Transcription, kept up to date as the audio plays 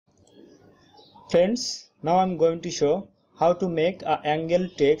Friends, now I'm going to show how to make an angle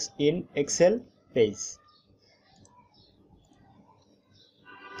text in Excel page.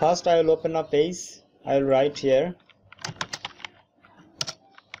 First I will open a page. I will write here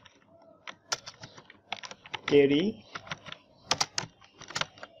Terry,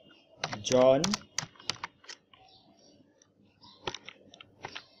 John,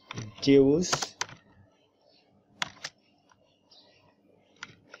 Zeus,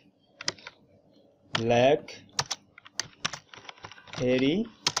 Black, Harry,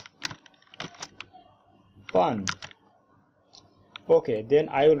 Fun. Okay, then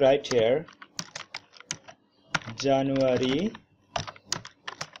I will write here January,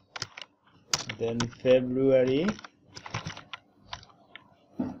 then February.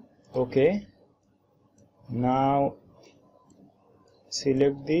 Okay, now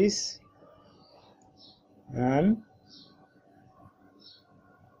select this and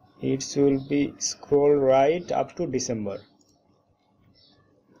it will be scroll right up to December.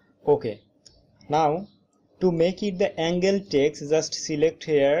 Okay, now to make it the angle text, just select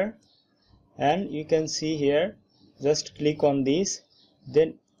here and you can see here, just click on this.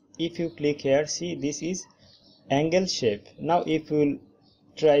 Then if you click here, see this is angle shape. Now if you will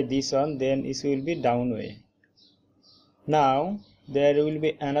try this one, then it will be down way. Now there will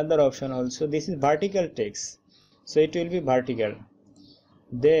be another option also. This is vertical text, so it will be vertical.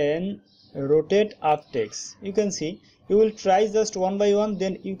 Then rotate up text. You can see, you will try just one by one,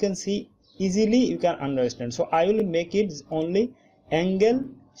 then you can see easily you can understand. So I will make it only angle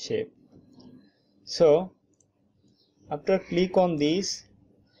shape. So after click on this,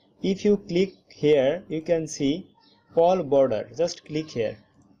 if you click here, you can see all border. Just click here.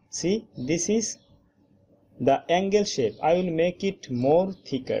 See, this is the angle shape. I will make it more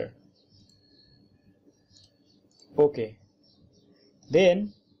thicker. Okay,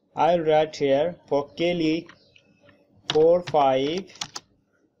 then I will write here for Kelly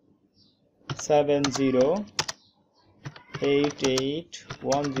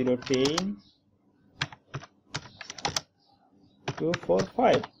 4570881010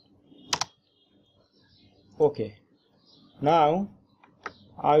 245. Okay, now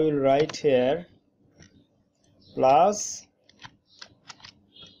I will write here plus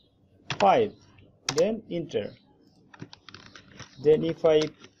 5, then enter. Then if I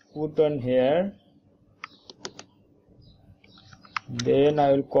put on here, then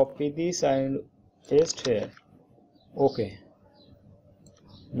I will copy this and paste here. Okay,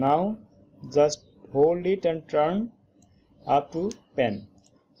 now just hold it and turn up to pen.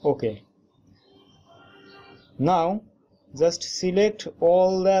 Okay, now just select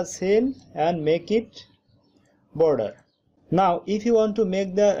all the cell and make it border. Now if you want to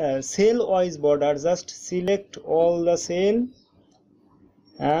make the cell wise border, just select all the cell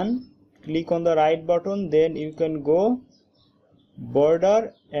and click on the right button. Then you can go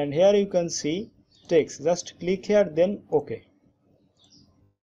border and here you can see text. Just click here, then OK.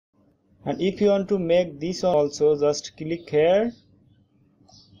 And if you want to make this also, just click here,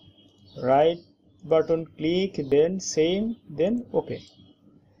 right button click, then same, then OK.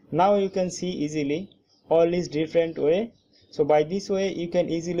 Now you can see easily all is different way. So by this way you can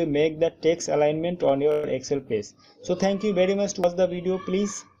easily make the text alignment on your Excel page. So thank you very much to watch the video.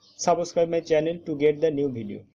 Please subscribe my channel to get the new video.